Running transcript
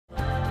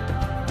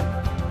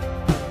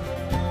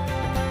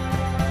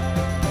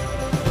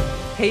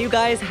Hey, you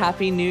guys,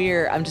 Happy New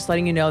Year. I'm just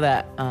letting you know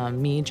that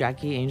me,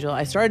 Jackie, Angel,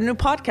 I started a new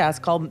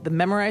podcast called the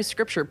Memorize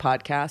Scripture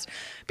Podcast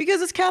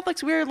because as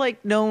Catholics, we're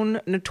like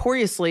known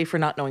notoriously for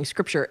not knowing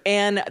Scripture.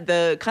 And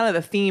the kind of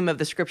the theme of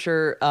the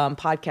Scripture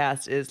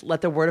podcast is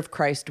let the word of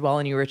Christ dwell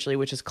in you richly,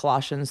 which is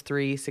Colossians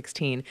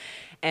 3:16.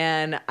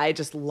 And I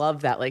just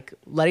love that. Like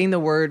letting the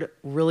word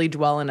really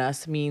dwell in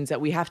us means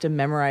that we have to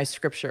memorize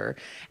Scripture.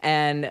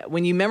 And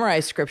when you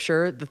memorize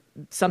Scripture,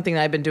 something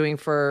that I've been doing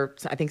for,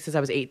 I think since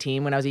I was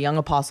 18, when I was a young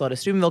apostle at a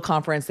Steubenville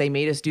conference, they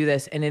made us do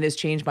this, and it has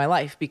changed my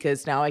life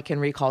because now I can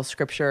recall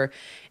Scripture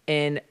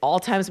in all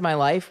times of my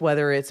life,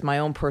 whether it's my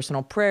own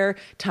personal prayer,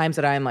 times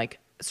that I'm like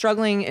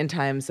struggling, and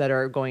times that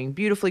are going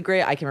beautifully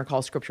great. I can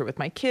recall Scripture with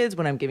my kids,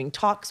 when I'm giving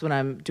talks, when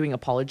I'm doing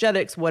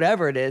apologetics,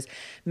 whatever it is.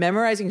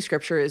 Memorizing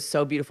Scripture is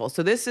so beautiful.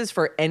 So this is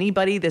for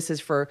anybody. This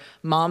is for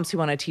moms who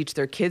want to teach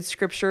their kids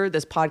Scripture.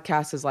 This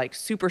podcast is like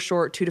super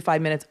short, 2 to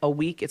 5 minutes a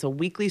week. It's a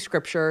weekly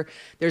Scripture.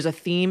 There's a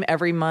theme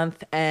every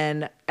month,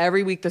 and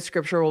every week the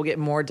Scripture will get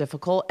more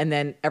difficult, and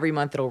then every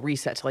month it'll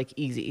reset to like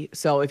easy.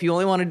 So if you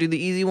only want to do the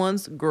easy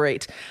ones,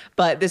 great.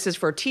 But this is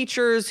for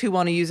teachers who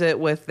want to use it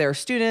with their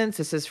students.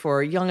 This is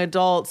for young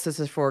adults. This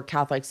is for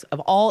Catholics of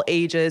all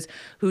ages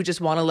who just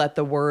want to let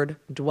the word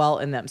dwell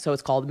in them. So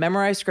it's called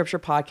Memorize Scripture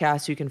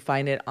Podcast. You can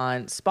find it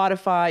on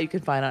Spotify. You can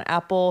find it on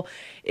Apple.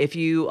 If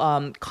you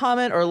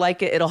comment or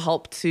like it, it'll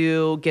help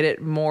to get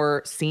it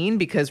more seen,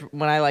 because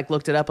when I like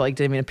looked it up, it like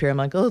didn't even appear. I'm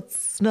like, oh,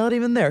 it's not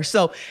even there.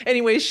 So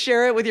anyways,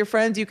 share it with your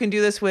friends. You can do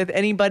this with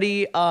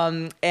anybody.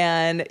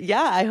 And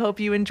yeah, I hope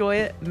you enjoy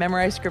it.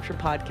 Memorize Scripture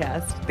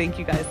Podcast. Thank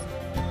you guys.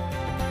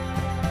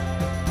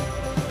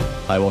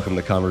 Hi, welcome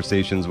to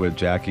Conversations with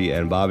Jackie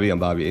and Bobby. I'm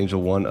Bobby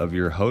Angel, one of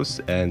your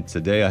hosts, and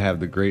today I have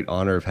the great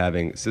honor of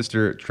having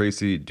Sister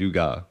Tracey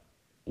Dugas.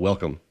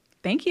 Welcome.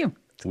 Thank you.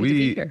 It's good to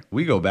be here.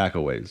 We go back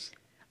a ways.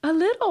 A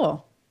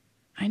little.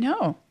 I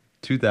know.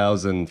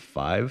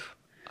 2005,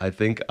 I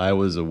think I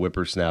was a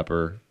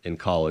whippersnapper in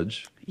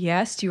college.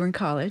 Yes, you were in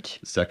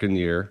college. Second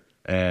year,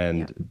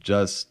 and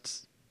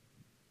just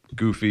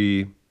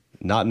goofy,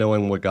 not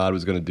knowing what God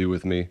was going to do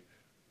with me,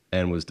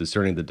 and was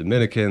discerning the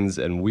Dominicans,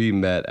 and we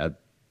met at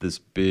this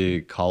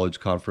big college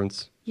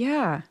conference.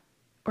 Yeah.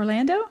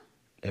 Orlando?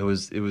 It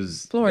was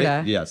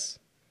Florida. Yes.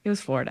 It was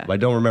Florida. I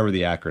don't remember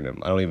the acronym.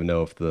 I don't even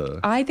know if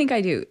I think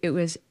I do. It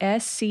was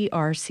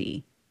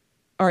SCRC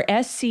or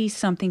SC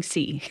something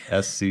C.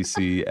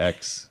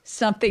 SCCX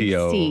Something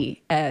PO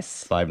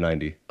CS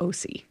 590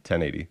 OC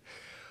 1080.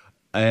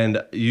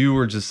 And you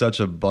were just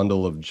such a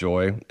bundle of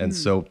joy and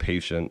so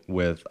patient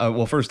with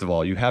well, first of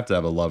all, you have to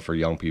have a love for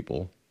young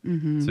people.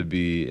 To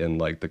be in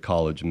like the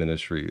college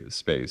ministry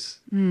space.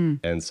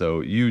 And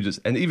so you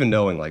just, and even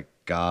knowing like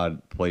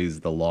God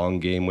plays the long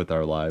game with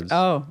our lives.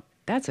 Oh,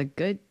 that's a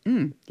good,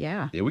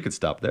 yeah. Yeah, we could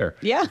stop there.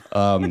 Yeah.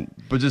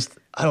 But just,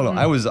 I don't know.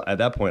 I was, at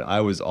that point,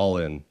 I was all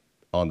in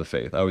on the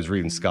faith. I was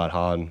reading Scott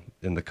Hahn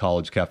in the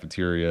college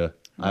cafeteria.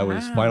 Wow. I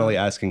was finally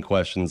asking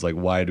questions like,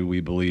 why do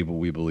we believe what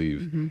we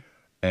believe?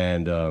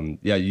 And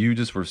yeah, you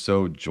just were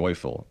so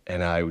joyful.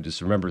 And I would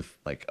just remember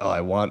like, oh,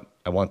 I want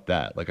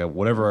that. Like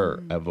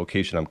whatever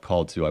vocation I'm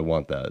called to, I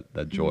want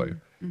that joy.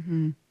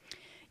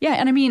 Yeah.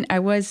 And I mean,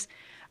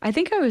 I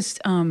think I was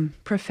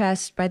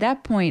professed, by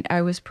that point,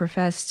 I was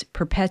professed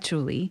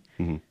perpetually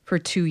for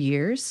 2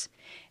 years.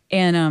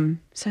 And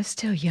so I was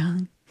still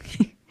young.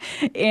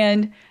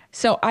 And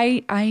so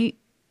I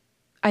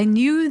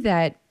knew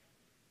that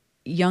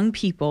young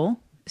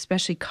people,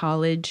 especially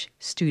college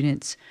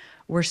students,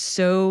 were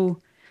so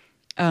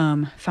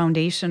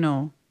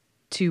foundational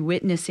to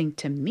witnessing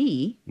to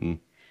me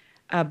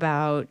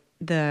about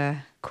the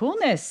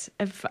coolness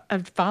of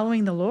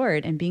following the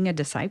Lord and being a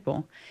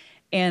disciple.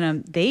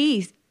 And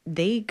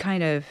they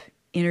kind of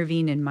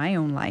intervene in my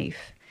own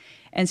life.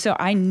 And so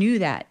I knew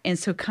that. And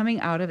so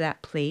coming out of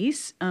that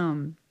place,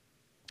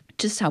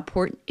 just how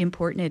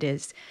important it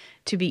is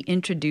to be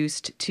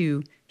introduced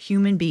to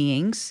human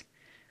beings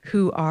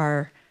who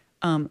are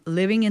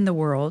living in the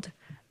world,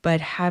 but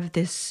have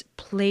this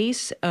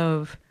place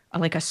of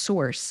like a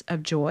source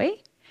of joy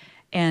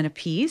and a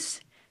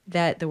peace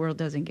that the world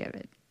doesn't give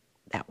it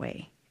that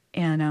way.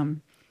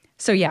 And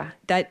so yeah,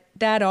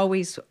 that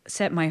always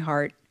set my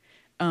heart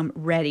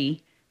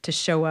ready to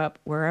show up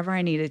wherever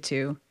I needed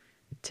to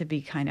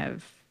be kind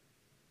of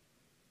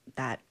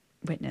that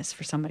witness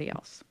for somebody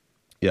else.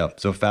 Yeah.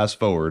 So fast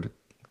forward,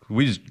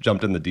 we just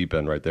jumped in the deep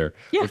end right there.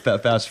 Yeah.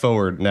 But fast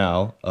forward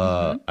now,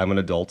 I'm an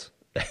adult.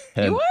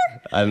 And, You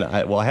are? And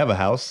I have a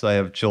house. I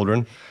have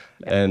children,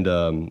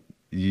 and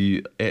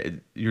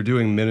you're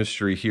doing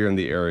ministry here in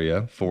the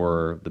area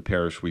for the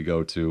parish we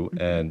go to,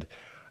 and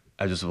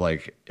I just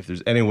like, if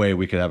there's any way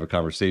we could have a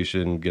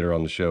conversation, get her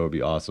on the show, it'd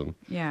be awesome.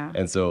 Yeah.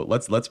 And so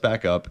let's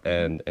back up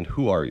and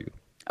who are you?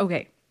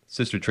 Okay.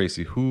 Sister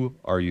Tracey, who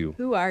are you?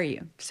 Who are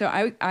you? So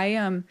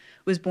I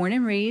was born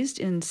and raised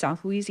in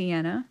South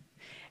Louisiana,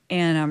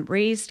 and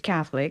raised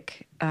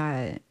Catholic,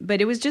 but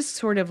it was just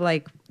sort of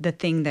like the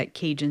thing that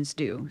Cajuns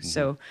do.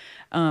 So,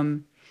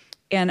 and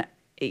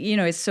you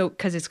know, it's so,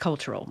 because it's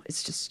cultural.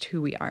 It's just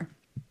who we are.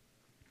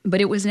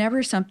 But it was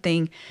never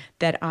something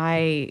that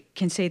I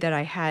can say that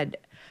I had,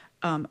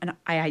 and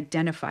I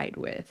identified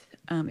with.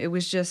 It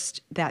was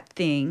just that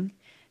thing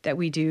that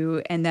we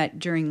do, and that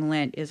during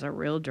Lent is a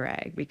real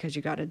drag because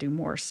you got to do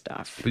more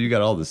stuff. But you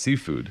got all the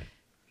seafood.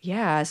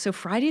 Yeah, so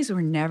Fridays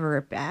were never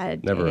a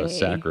bad Never a day.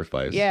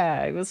 sacrifice.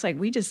 Yeah, it was like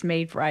we just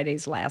made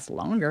Fridays last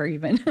longer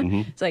even.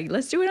 Mm-hmm. It's like,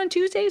 let's do it on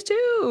Tuesdays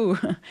too.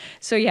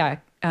 So yeah,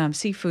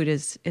 seafood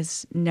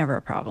is never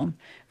a problem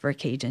for a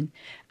Cajun.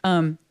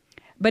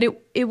 But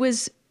it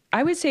was,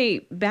 I would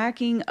say,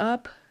 backing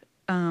up,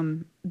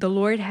 the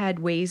Lord had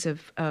ways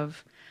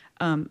of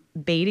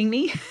baiting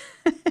me,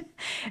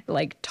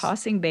 like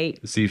tossing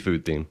bait.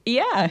 Seafood theme.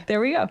 Yeah, there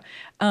we go.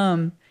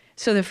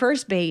 So the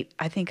first bait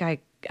I think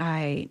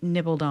I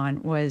nibbled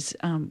on was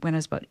when I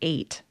was about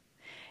 8,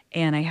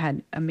 and I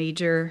had a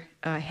major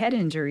head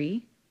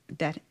injury.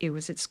 That it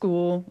was at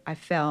school. I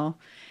fell,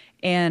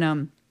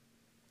 and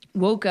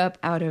woke up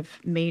out of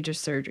major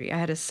surgery. I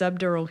had a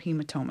subdural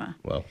hematoma.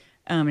 Well,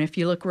 And if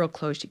you look real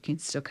close, you can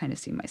still kind of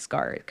see my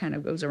scar. It kind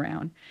of goes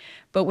around.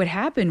 But what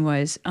happened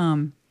was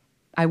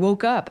I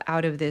woke up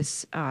out of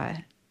this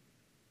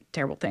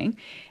terrible thing,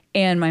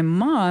 and my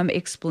mom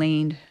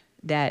explained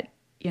that,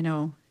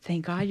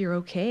 thank God you're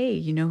okay.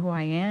 You know who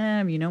I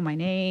am. You know my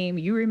name.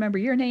 You remember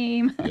your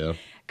name. yeah.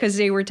 Because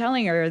they were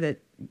telling her that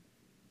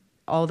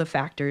all the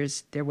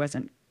factors, there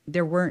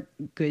weren't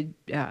good,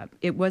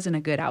 it wasn't a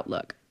good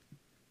outlook.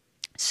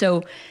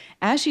 So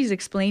as she's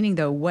explaining,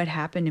 though, what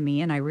happened to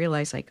me, and I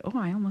realized, like, oh,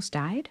 I almost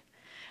died.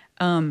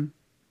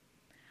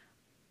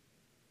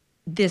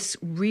 This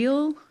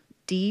real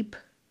deep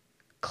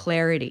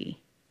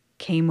clarity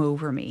came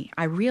over me.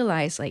 I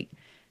realized, like,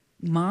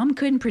 Mom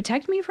couldn't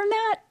protect me from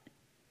that.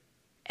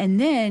 And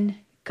then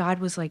God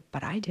was like,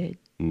 but I did.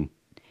 Mm.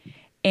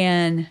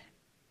 And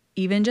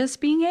even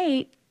just being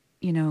 8,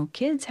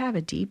 kids have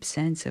a deep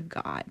sense of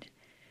God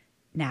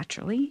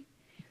naturally.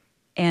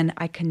 And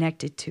I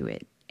connected to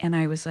it. And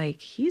I was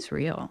like, he's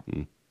real.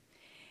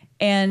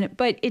 Mm.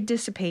 But it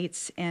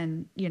dissipates,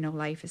 and,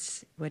 life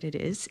is what it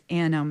is.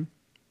 And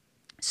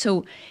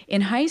so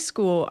in high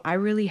school, I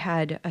really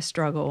had a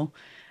struggle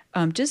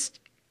just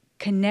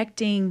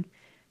connecting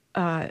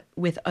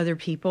with other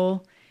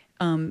people,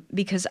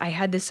 because I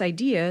had this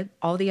idea,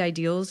 all the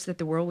ideals that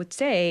the world would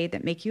say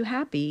that make you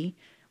happy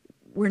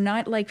were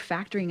not like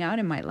factoring out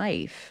in my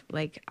life.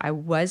 Like I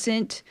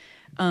wasn't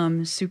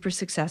super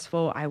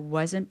successful. I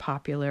wasn't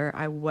popular.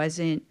 I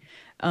wasn't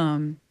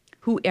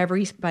who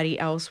everybody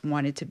else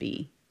wanted to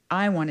be.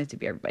 I wanted to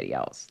be everybody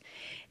else.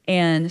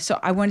 And so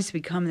I wanted to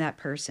become that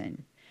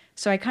person.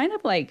 So I kind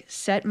of like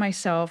set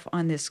myself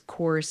on this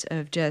course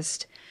of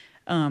just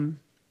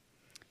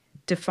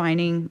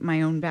defining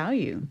my own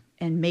value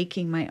and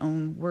making my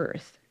own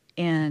worth.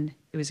 And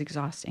it was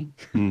exhausting.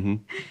 Mm-hmm.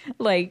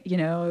 Like,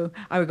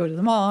 I would go to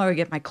the mall, I would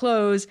get my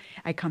clothes,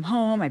 I'd come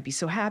home, I'd be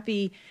so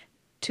happy.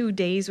 2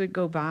 days would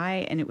go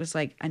by, and it was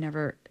like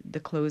the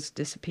clothes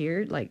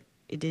disappeared. Like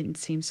it didn't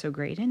seem so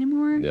great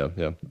anymore. Yeah,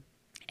 yeah.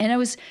 And I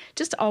was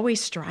just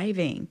always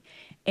striving.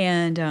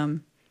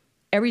 And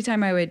every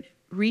time I would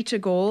reach a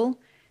goal,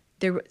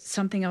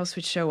 something else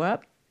would show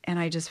up, and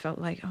I just felt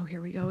like, oh,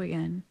 here we go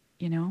again,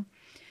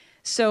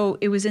 So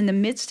it was in the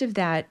midst of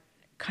that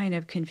kind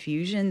of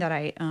confusion that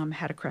I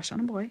had a crush on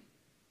a boy,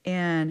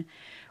 and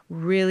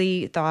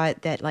really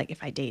thought that, like,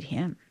 if I date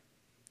him,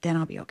 then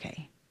I'll be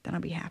okay. Then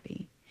I'll be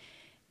happy.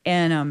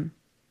 And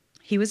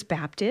he was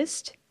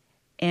Baptist,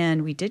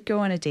 and we did go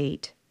on a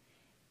date,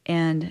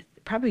 and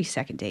probably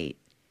second date,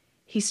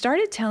 he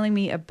started telling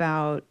me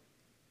about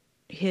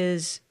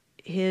his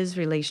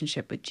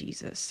relationship with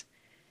Jesus.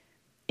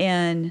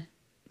 And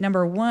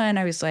number one,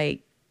 I was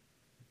like,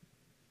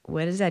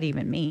 what does that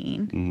even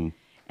mean? Mm-hmm.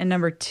 And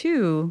number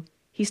two,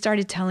 he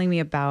started telling me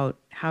about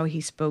how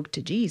he spoke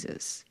to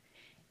Jesus.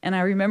 And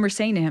I remember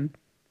saying to him,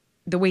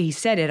 the way he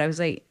said it, I was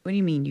like, what do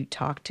you mean, you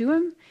talked to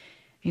him? And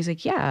he's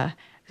like, yeah.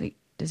 I was like,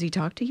 does he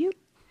talk to you?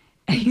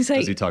 And he's like,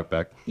 does he talk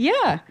back?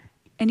 Yeah.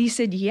 And he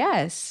said,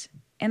 yes.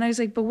 And I was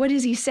like, but what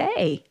does he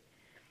say?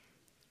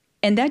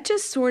 And that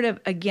just sort of,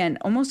 again,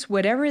 almost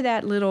whatever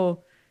that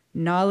little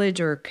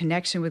knowledge or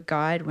connection with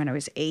God when I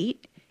was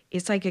 8,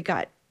 it's like it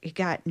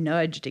got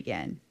nudged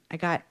again. I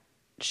got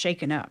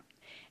shaken up.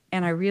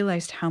 And I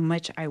realized how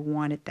much I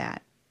wanted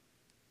that.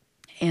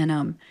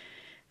 And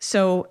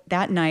so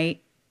that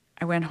night,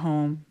 I went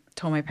home,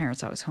 told my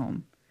parents I was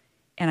home.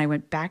 And I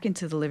went back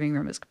into the living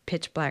room. It was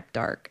pitch black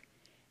dark.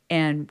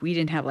 And we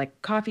didn't have like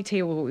a coffee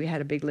table, but we had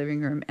a big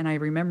living room. And I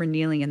remember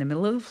kneeling in the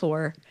middle of the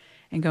floor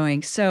and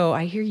going, so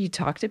I hear you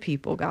talk to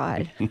people,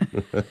 God.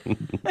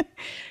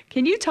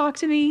 Can you talk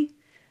to me?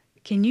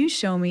 Can you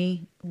show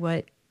me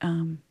why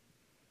I'm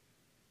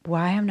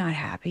not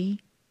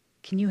happy?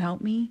 Can you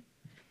help me?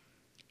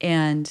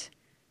 And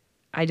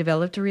I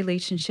developed a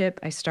relationship.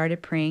 I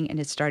started praying, and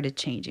it started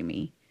changing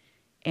me.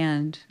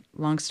 And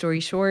long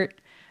story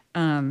short,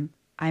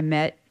 I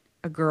met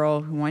a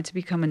girl who wanted to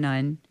become a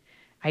nun.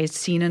 I had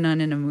seen a nun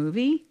in a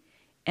movie.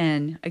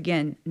 And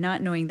again,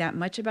 not knowing that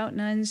much about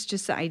nuns,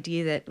 just the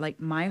idea that like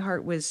my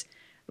heart was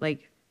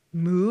like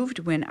moved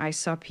when I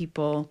saw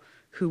people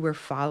who were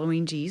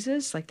following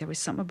Jesus. Like there was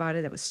something about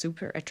it that was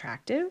super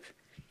attractive.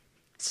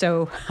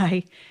 So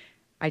I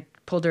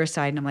pulled her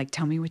aside and I'm like,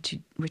 tell me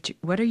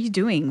what are you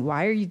doing?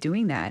 Why are you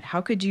doing that?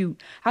 How could you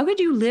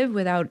live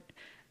without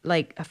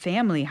like a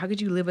family? How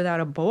could you live without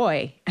a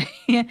boy?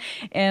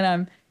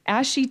 And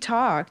as she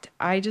talked,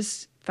 I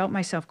just felt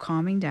myself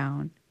calming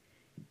down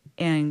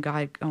and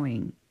God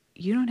going,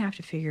 you don't have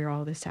to figure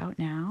all this out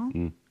now.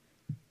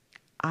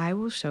 I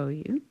will show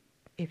you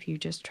if you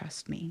just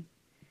trust me.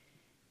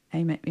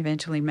 I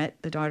eventually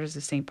met the Daughters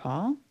of St.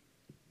 Paul.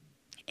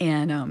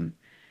 And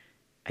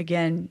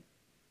again,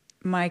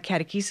 my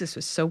catechesis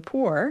was so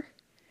poor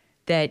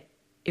that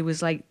it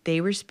was like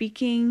they were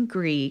speaking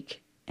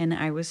Greek and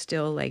I was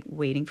still like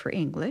waiting for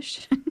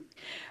English.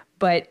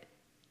 But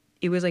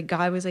it was like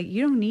God was like,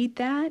 you don't need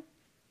that.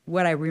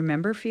 What I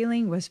remember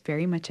feeling was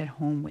very much at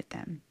home with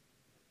them.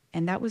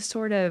 And that was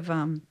sort of,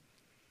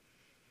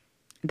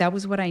 that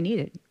was what I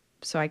needed.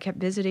 So I kept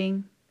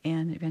visiting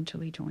and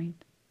eventually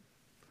joined.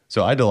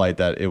 So I delight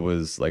that it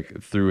was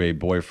like through a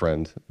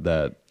boyfriend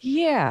that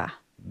Yeah.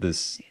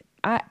 this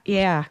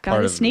Yeah,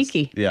 God is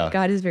sneaky. Yeah.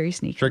 God is very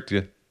sneaky. tricked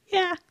you.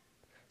 Yeah.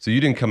 So you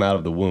didn't come out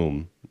of the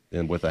womb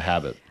with a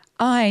habit.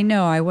 I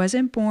know. I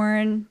wasn't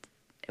born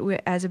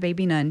as a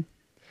baby nun.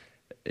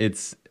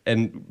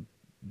 And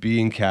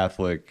being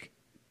Catholic,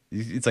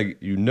 it's like,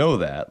 you know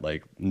that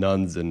like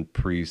nuns and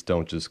priests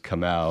don't just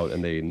come out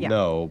and they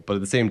know, but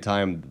at the same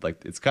time,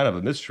 like it's kind of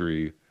a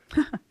mystery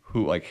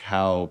who, like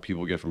how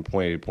people get from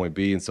point A to point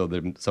B. And so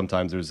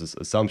sometimes there's this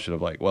assumption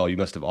of like, well, you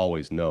must have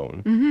always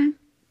known. Mm-hmm.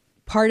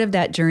 Part of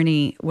that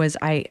journey was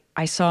I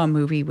saw a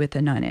movie with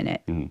a nun in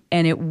it,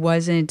 and it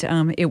wasn't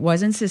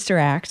Sister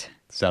Act.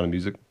 Sound of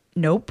Music?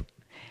 Nope.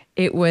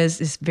 It was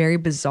this very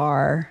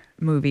bizarre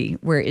movie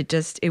where it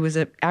was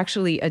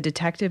actually a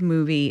detective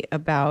movie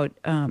about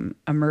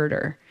a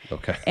murder.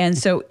 Okay. And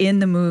so in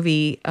the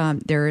movie,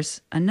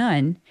 there's a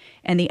nun,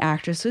 and the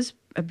actress was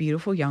a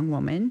beautiful young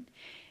woman,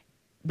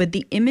 but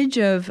the image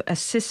of a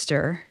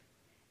sister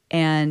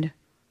and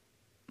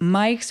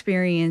my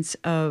experience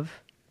of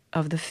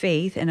the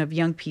faith and of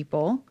young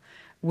people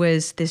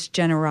was this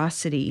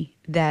generosity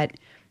that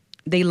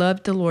they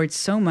loved the Lord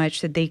so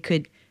much that they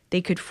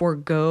could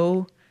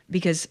forego,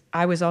 because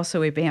I was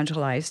also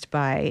evangelized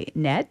by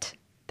NET,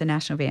 the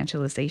National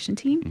Evangelization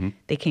Team. Mm-hmm.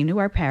 They came to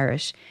our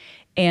parish.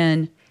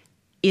 And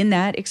in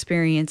that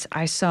experience,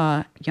 I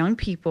saw young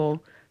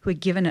people who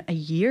had given a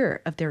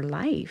year of their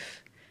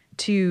life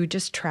to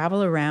just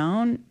travel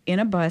around in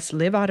a bus,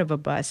 live out of a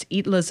bus,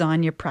 eat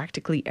lasagna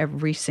practically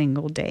every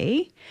single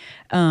day,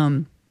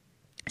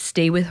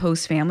 stay with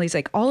host families,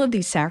 like all of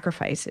these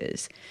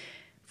sacrifices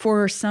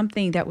for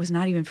something that was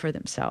not even for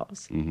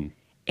themselves. Mm-hmm.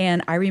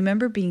 And I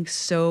remember being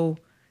so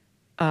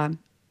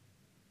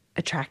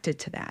attracted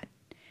to that.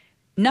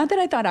 Not that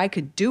I thought I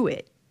could do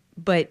it,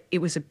 but it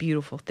was a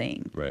beautiful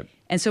thing. Right.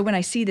 And so when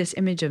I see this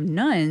image of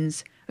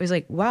nuns, I was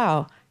like,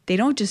 wow, they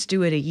don't just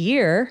do it a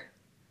year.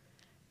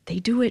 They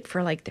do it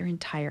for like their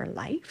entire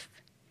life.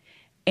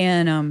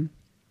 And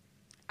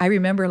I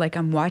remember like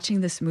I'm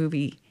watching this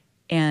movie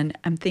and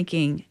I'm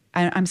thinking,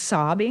 I'm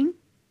sobbing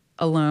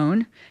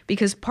alone,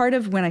 because part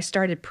of when I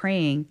started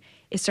praying,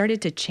 it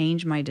started to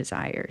change my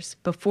desires.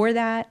 Before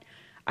that,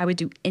 I would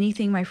do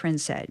anything my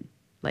friends said.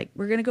 Like,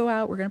 we're going to go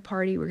out, we're going to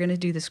party, we're going to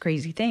do this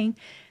crazy thing.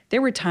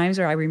 There were times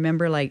where I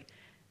remember like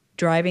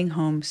driving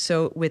home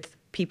with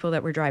people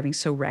that were driving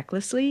so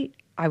recklessly,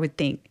 I would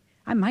think,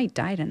 I might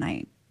die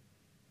tonight.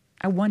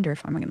 I wonder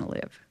if I'm going to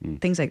live.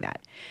 Things like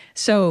that.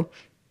 So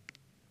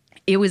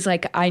it was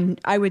like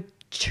I would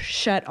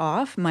shut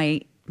off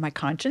my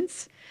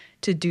conscience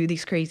to do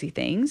these crazy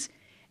things.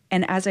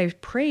 And as I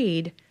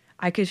prayed,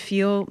 I could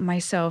feel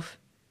myself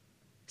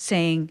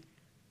saying,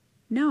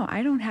 no,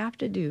 I don't have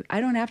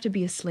to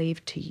be a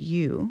slave to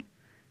you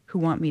who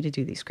want me to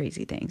do these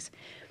crazy things.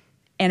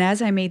 And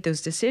as I made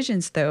those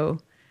decisions,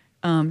 though,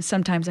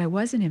 sometimes I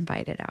wasn't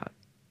invited out.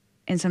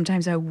 And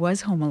sometimes I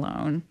was home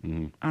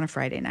alone on a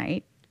Friday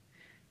night,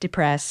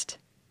 depressed.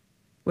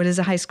 What does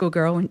a high school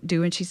girl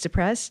do when she's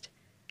depressed?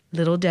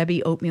 Little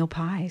Debbie oatmeal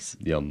pies.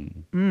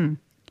 Yum.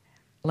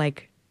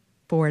 Like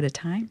 4 at a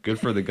time. Good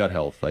for the gut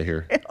health, I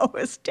hear. Oh, it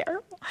was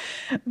terrible.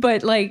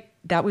 But like,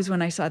 that was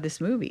when I saw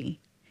this movie.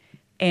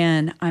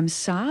 And I'm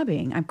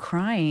sobbing, I'm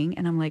crying,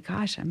 and I'm like,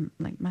 gosh, I'm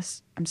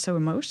so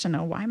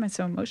emotional. Why am I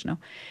so emotional?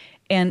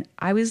 And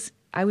I was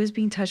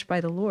being touched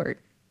by the Lord.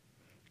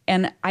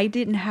 And I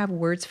didn't have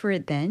words for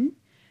it then,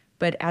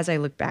 but as I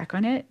look back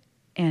on it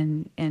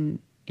and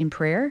in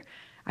prayer,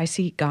 I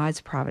see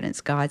God's providence,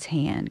 God's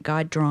hand,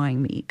 God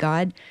drawing me,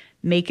 God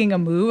making a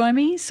move on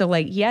me. So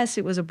like, yes,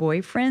 it was a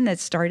boyfriend that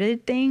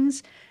started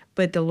things,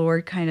 but the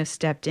Lord kind of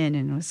stepped in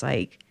and was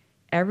like,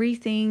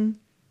 everything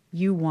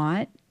you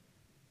want,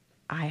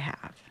 I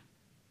have.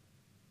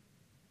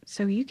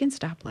 So you can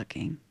stop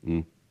looking.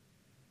 And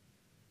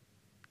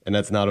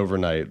that's not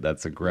overnight.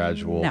 That's a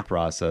gradual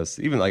process.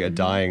 Even like a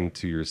dying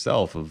to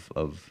yourself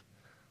of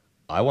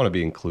I want to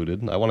be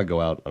included. I want to go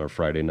out on a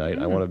Friday night.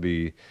 I want to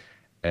be,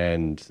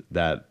 and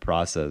that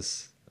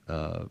process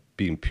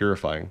being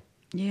purifying.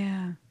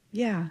 Yeah.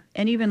 Yeah.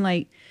 And even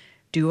like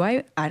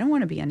I don't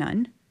want to be a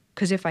nun,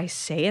 because if I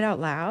say it out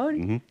loud,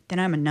 then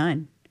I'm a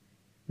nun.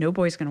 No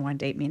boy's going to want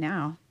to date me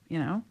now, you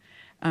know?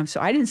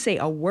 So I didn't say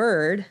a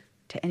word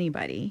to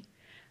anybody.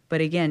 But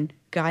again,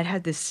 God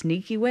had this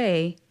sneaky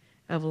way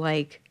of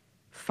like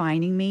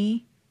finding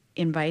me,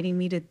 inviting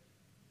me to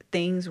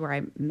things where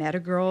I met a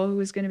girl who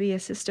was going to be a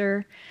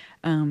sister,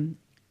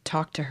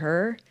 talked to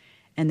her,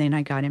 and then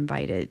I got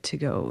invited to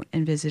go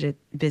and visit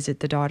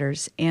the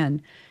daughters,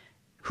 and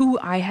who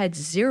I had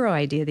zero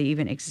idea they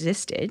even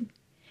existed.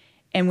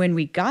 And when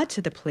we got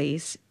to the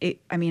place,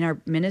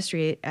 our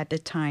ministry at the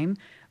time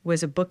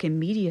was a book and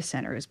media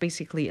center. It was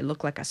basically, it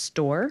looked like a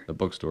store. A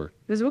bookstore.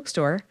 It was a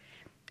bookstore.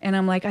 And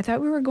I'm like, I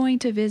thought we were going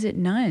to visit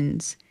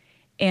nuns.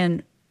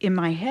 And in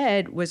my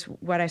head was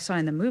what I saw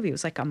in the movie. It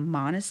was like a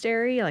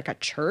monastery, like a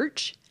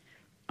church.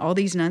 All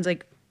these nuns,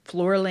 like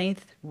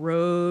floor-length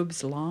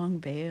robes, long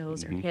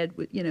veils, their head,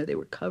 they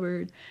were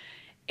covered.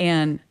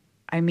 And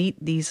I meet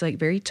these like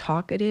very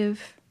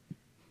talkative,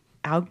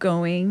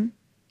 outgoing,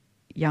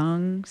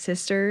 young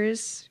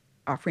sisters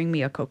offering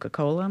me a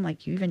Coca-Cola. I'm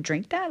like, you even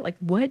drink that? Like,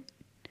 what?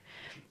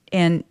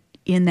 And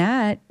in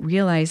that,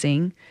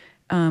 realizing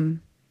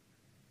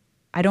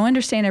I don't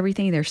understand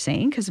everything they're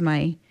saying because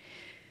my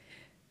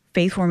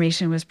faith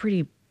formation was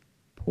pretty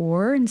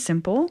poor and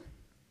simple,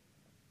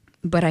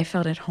 but I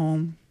felt at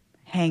home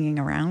hanging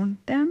around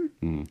them.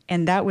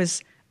 And that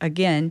was,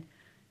 again,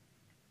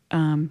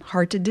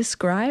 hard to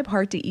describe,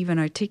 hard to even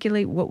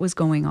articulate what was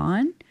going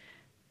on.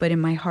 But in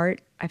my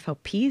heart, I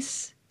felt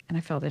peace and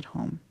I felt at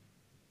home.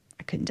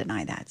 I couldn't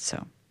deny that.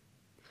 So,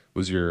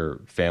 was your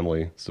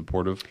family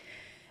supportive?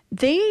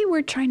 They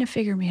were trying to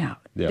figure me out.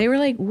 Yeah. They were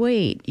like,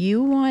 wait,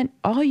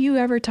 all you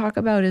ever talk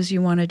about is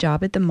you want a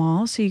job at the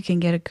mall so you can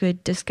get a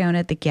good discount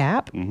at the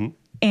Gap.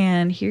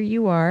 And here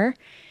you are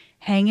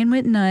hanging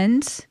with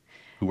nuns.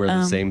 Who wear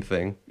the same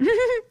thing.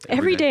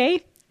 every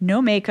day.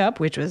 No makeup,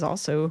 which was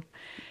also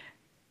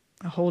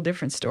a whole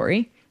different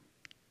story.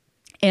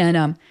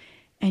 And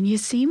you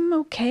seem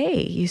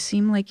okay. You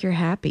seem like you're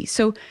happy.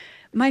 So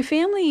my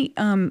family,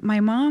 my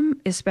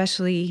mom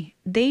especially,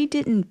 they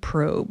didn't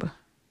probe.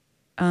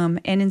 And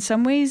in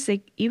some ways,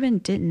 they even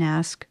didn't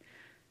ask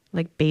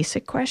like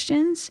basic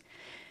questions.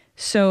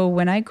 So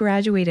when I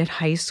graduated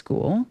high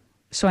school,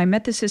 so I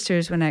met the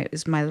sisters when it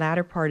was my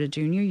latter part of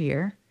junior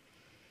year.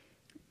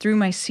 Through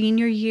my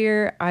senior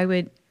year, I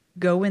would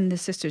go when the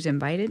sisters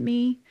invited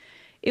me.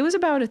 It was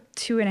about a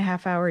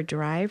 2.5-hour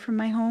drive from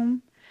my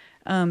home.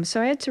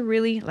 So I had to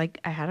really,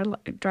 I had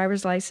a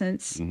driver's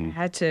license. I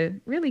had to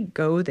really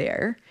go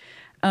there.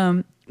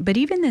 But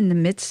even in the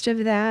midst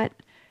of that,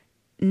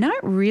 not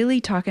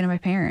really talking to my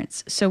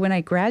parents. So when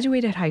I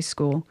graduated high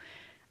school,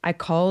 I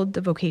called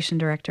the vocation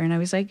director and I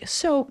was like,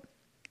 so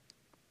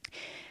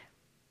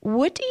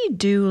what do you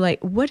do? Like,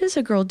 what does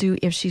a girl do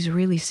if she's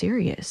really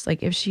serious?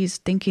 Like, if she's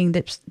thinking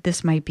that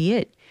this might be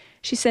it?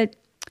 She said,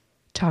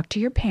 talk to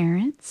your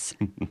parents,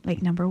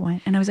 like, number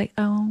one. And I was like,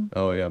 oh.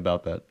 Oh, yeah,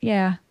 about that.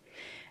 Yeah.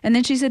 And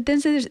then she said,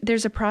 then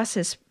there's a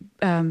process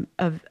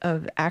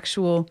of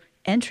actual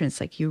entrance.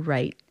 Like, you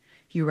write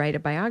a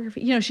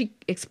biography. She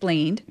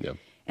explained. Yeah.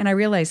 And I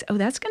realized, oh,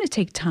 that's going to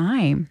take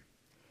time.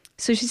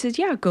 So she said,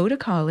 yeah, go to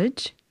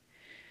college.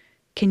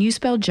 Can you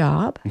spell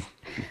job?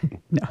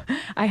 No,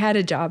 I had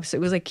a job. So it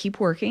was like, keep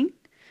working,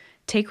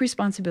 take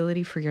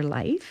responsibility for your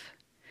life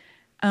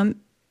in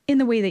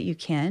the way that you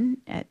can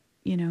at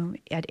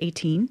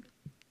 18.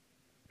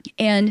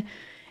 And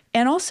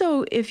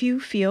also, if you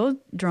feel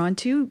drawn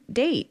to,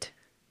 date.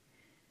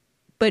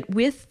 But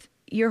with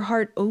your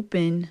heart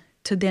open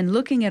to then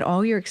looking at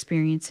all your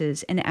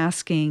experiences and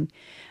asking,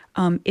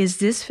 is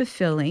this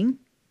fulfilling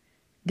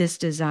this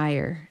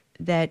desire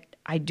that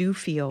I do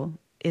feel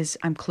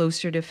I'm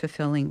closer to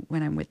fulfilling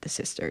when I'm with the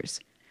sisters?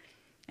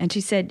 And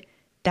she said,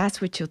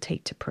 that's what you'll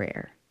take to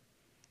prayer.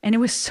 And it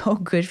was so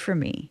good for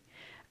me.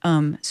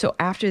 So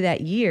after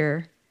that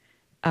year,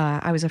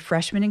 I was a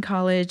freshman in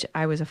college.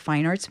 I was a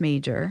fine arts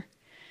major.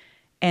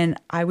 And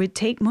I would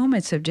take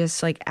moments of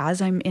just like,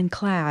 as I'm in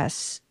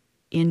class,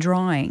 in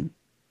drawing,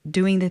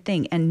 doing the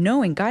thing, and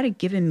knowing God had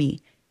given me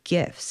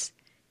gifts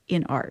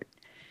in art.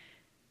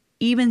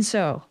 Even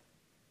so,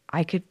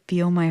 I could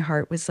feel my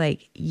heart was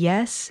like,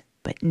 yes,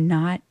 but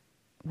not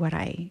what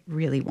I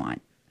really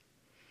want.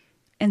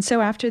 And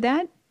so after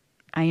that,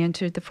 I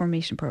entered the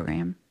formation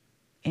program.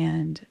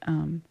 And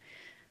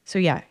so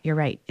yeah, you're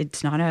right.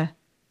 It's not a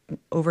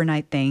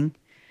overnight thing.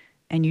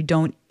 And you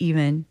don't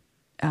even,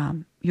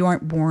 you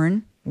aren't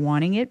born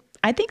wanting it.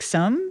 I think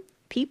some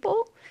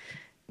people,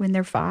 when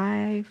they're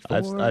 5,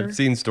 4. I've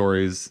seen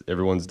stories,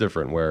 everyone's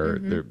different, where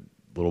they're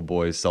little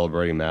boys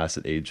celebrating Mass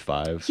at age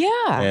 5.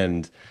 Yeah.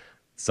 And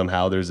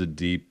somehow there's a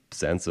deep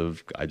sense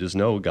of, I just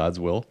know God's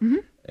will.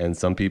 And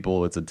some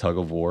people, it's a tug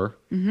of war.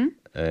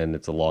 And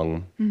it's a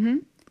long,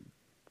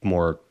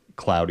 more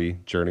cloudy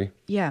journey.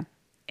 Yeah.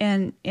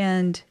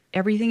 And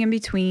everything in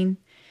between.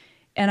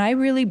 And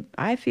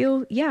I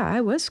feel, yeah,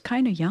 I was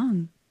kind of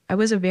young. I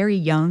was a very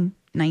young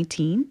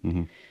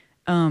 19.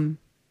 And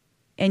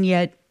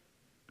yet,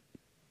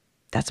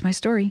 that's my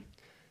story.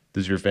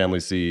 Does your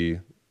family see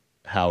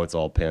how it's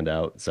all panned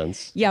out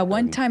since. Yeah,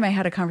 one time I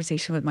had a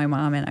conversation with my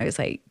mom and I was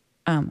like,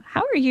 how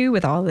are you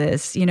with all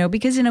this? You know,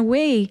 because in a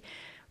way,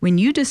 when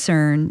you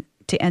discern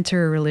to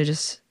enter a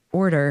religious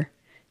order,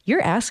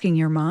 you're asking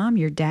your mom,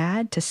 your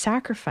dad to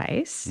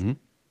sacrifice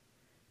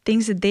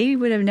things that they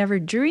would have never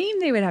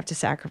dreamed they would have to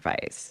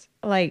sacrifice.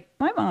 Like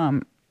my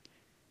mom,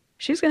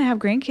 she was going to have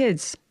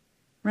grandkids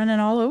running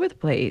all over the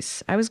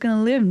place. I was going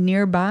to live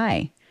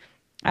nearby.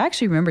 I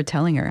actually remember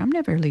telling her, I'm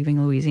never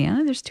leaving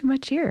Louisiana. There's too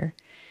much here.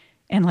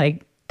 And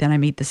like, then I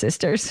meet the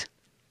sisters.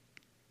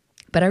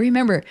 But I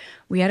remember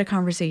we had a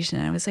conversation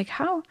and I was like,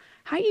 how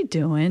you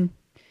doing?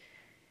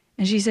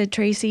 And she said,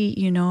 Tracey,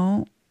 you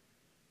know,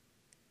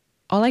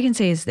 all I can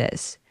say is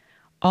this.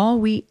 All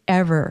we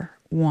ever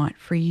want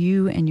for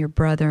you and your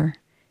brother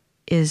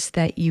is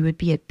that you would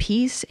be at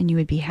peace and you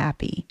would be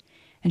happy.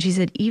 And she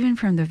said, even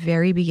from the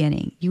very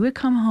beginning, you would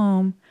come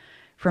home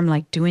from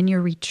like doing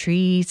your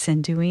retreats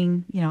and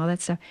doing, you know, all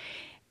that stuff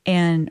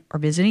or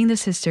visiting the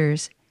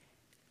sisters.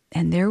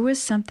 And there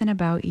was something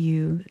about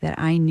you that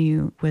I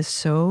knew was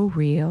so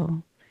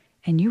real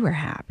and you were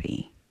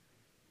happy.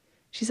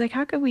 She's like,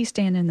 how could we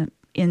stand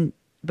in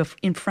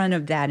front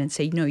of that and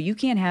say, no, you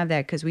can't have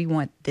that because we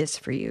want this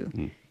for you.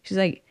 She's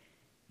like,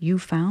 you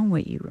found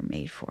what you were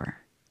made for.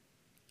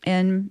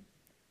 And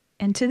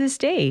to this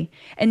day.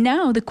 And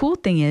now the cool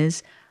thing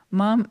is,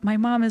 my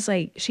mom is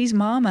like, she's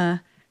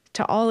mama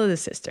to all of the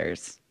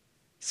sisters.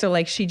 So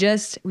like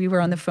we were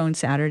on the phone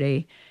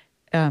Saturday,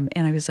 and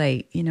I was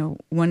like, you know,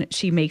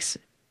 she makes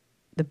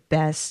the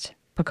best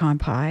pecan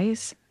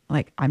pies.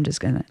 Like I'm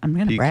gonna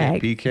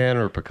brag. Pecan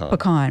or pecan?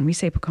 Pecan. We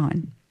say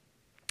pecan.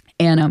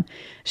 And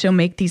she'll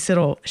make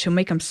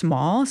them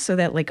small so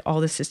that like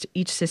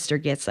each sister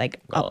gets like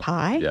a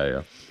pie.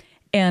 Yeah.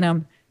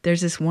 And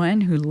there's this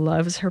one who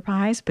loves her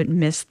pies but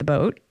missed the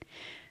boat.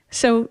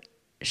 So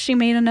she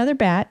made another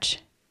batch,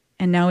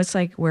 and now it's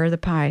like, where are the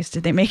pies?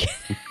 Did they make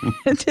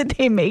it? Did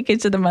they make it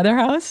to the mother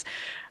house?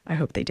 I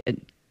hope they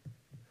did.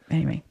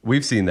 Anyway.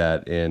 We've seen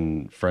that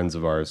in friends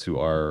of ours who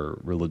are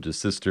religious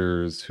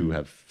sisters, who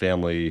have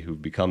family,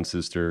 who've become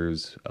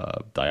sisters,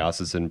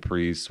 diocesan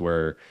priests,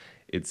 where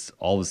it's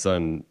all of a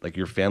sudden like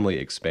your family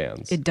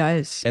expands. It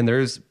does. And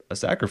there's a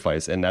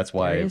sacrifice. And that's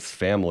why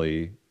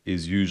family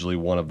is usually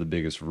one of the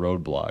biggest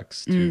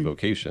roadblocks to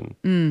vocation,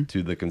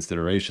 to the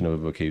consideration of a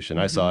vocation.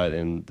 I saw it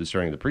in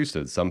discerning the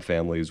priesthood. Some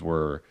families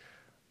were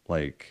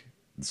like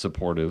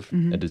supportive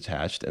and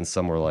detached, and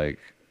some were like,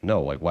 no,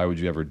 like, why would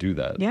you ever do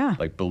that? Yeah.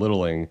 Like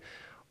belittling,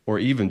 or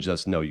even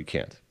just, no, you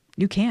can't.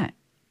 You can't.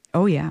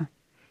 Oh, yeah.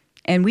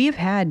 And we've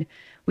had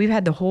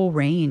the whole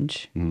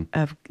range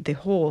of the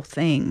whole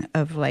thing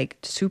of like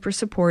super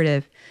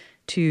supportive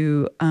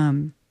to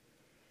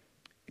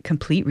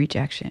complete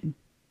rejection.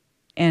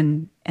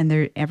 And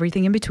there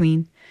everything in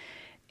between.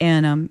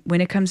 And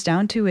when it comes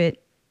down to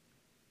it,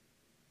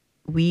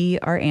 we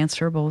are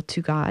answerable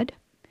to God.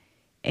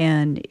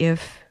 And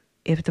if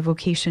the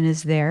vocation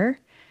is there,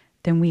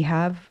 then we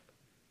have,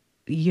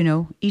 you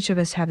know, each of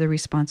us have the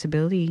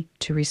responsibility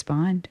to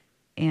respond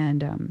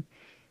and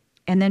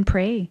then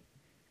pray,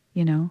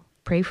 you know,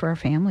 pray for our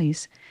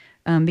families.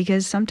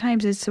 Because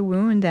sometimes it's a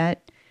wound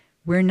that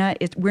we're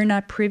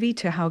not privy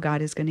to how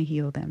God is going to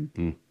heal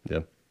them.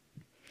 Yeah.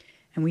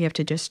 And we have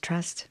to just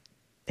trust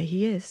that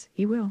He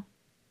will.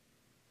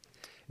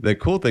 The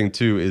cool thing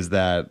too is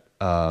that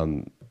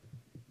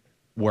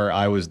where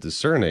I was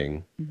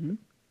discerning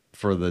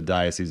for the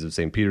Diocese of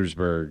St.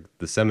 Petersburg,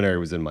 the seminary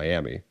was in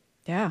Miami.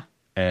 Yeah.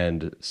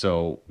 And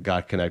so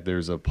got connected.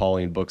 There's a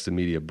Pauline Books and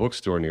Media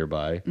bookstore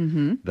nearby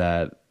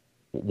that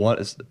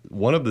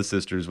one of the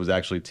sisters was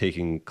actually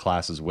taking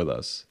classes with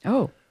us.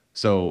 Oh.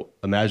 So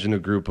imagine a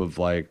group of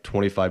like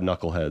 25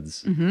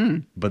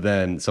 knuckleheads, but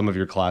then some of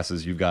your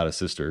classes, you've got a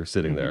sister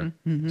sitting there.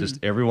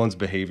 Just everyone's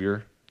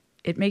behavior.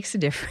 It makes a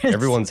difference.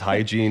 Everyone's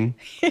hygiene,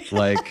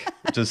 like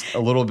just a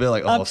little bit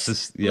like,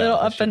 little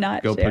up a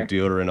notch. Go put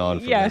deodorant on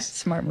for yes, this.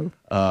 smart move.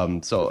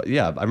 So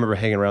yeah, I remember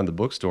hanging around the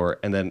bookstore,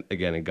 and then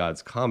again in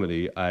God's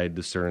comedy, I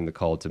discerned the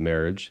call to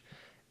marriage,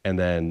 and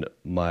then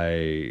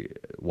my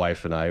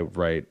wife and I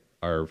write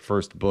our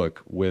first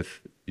book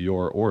with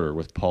your order,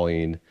 with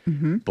Pauline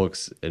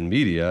Books and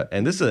Media.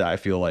 And this is, I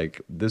feel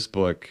like this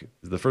book,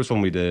 the first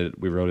one we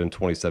wrote in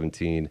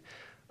 2017,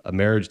 a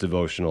marriage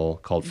devotional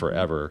called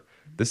Forever.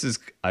 This is,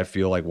 I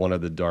feel like, one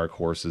of the dark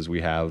horses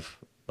we have,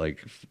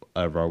 like,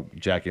 of our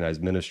Jackie and I's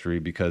ministry,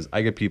 because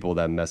I get people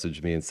that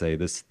message me and say,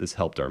 this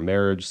helped our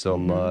marriage so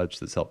much,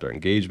 this helped our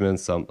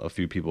engagement. A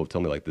few people have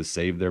told me, like, this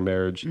saved their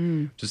marriage.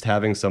 Just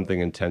having something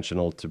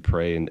intentional to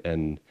pray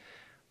and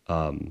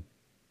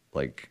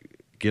like,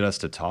 get us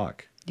to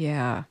talk.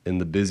 Yeah. In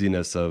the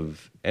busyness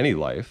of any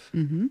life,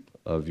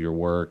 of your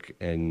work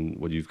and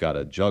what you've got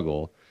to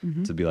juggle,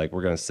 to be like,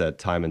 we're going to set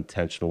time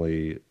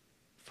intentionally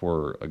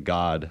for a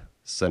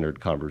God-centered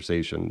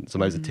conversation.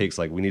 Sometimes it takes,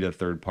 like, we need a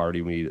third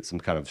party, we need some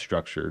kind of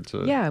structure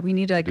to. Yeah, we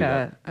need like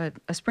a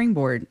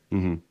springboard.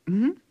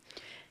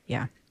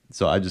 Yeah.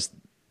 So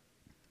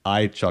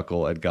I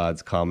chuckle at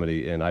God's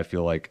comedy, and I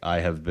feel like I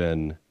have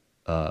been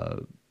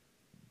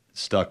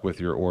stuck with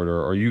your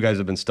order, or you guys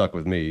have been stuck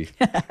with me.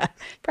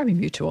 Probably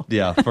mutual.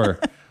 Yeah, for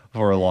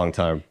a long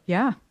time.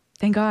 Yeah.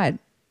 Thank God.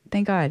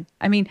 Thank God.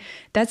 I mean,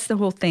 that's the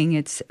whole thing.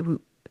 It's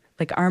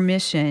like our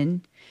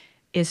mission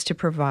is to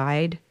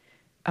provide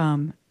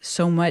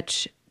so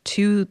much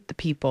to the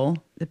people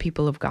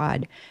of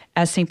God,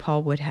 as St.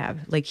 Paul would have.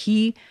 Like,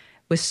 he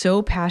was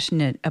so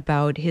passionate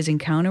about his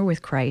encounter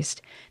with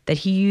Christ that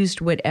he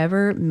used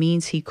whatever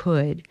means he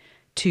could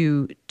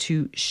to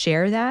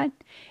share that,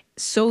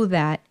 so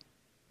that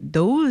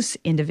those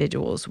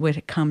individuals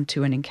would come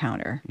to an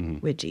encounter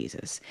with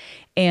Jesus.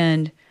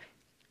 And,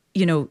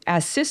 you know,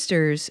 as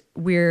sisters,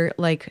 we're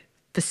like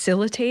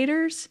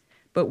facilitators,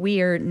 but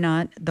we are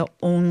not the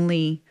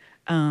only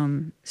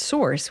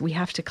source. We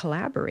have to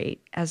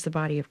collaborate as the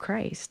body of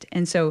Christ.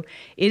 And so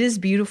it is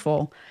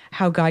beautiful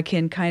how God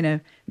can kind of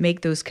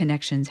make those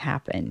connections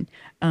happen.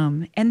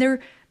 And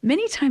there,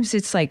 many times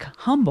it's like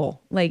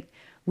humble, like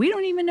we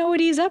don't even know what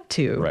he's up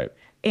to. Right.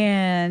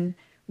 And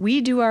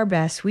we do our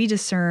best. We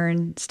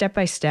discern step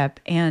by step,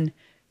 and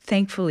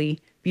thankfully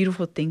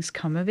beautiful things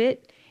come of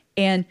it.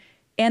 And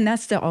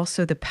that's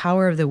also the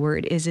power of the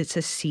word, is it's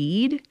a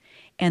seed,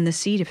 and the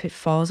seed, if it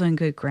falls on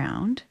good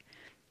ground,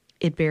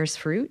 it bears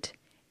fruit.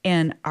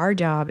 And our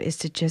job is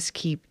to just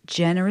keep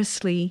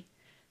generously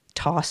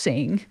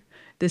tossing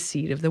the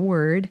seed of the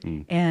word.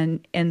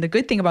 And the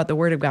good thing about the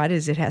word of God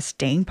is it has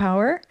staying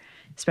power,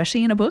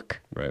 especially in a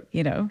book. Right.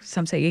 You know,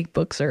 some say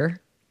books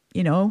are,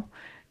 you know,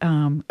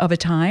 of a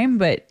time,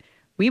 but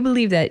we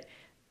believe that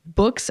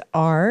books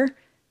are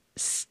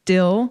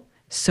still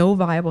so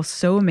viable,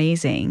 so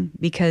amazing,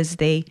 because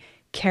they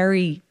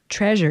carry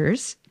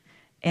treasures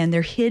and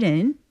they're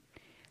hidden.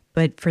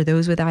 But for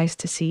those with eyes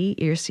to see,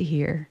 ears to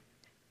hear,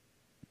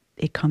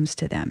 it comes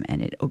to them,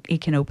 and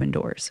it can open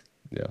doors.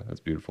 Yeah, that's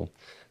beautiful.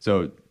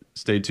 So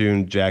stay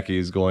tuned. Jackie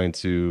is going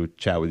to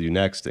chat with you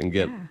next and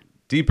get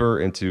deeper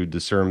into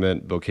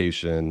discernment,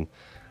 vocation,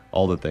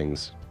 all the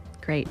things.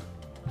 Great.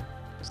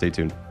 Stay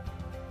tuned.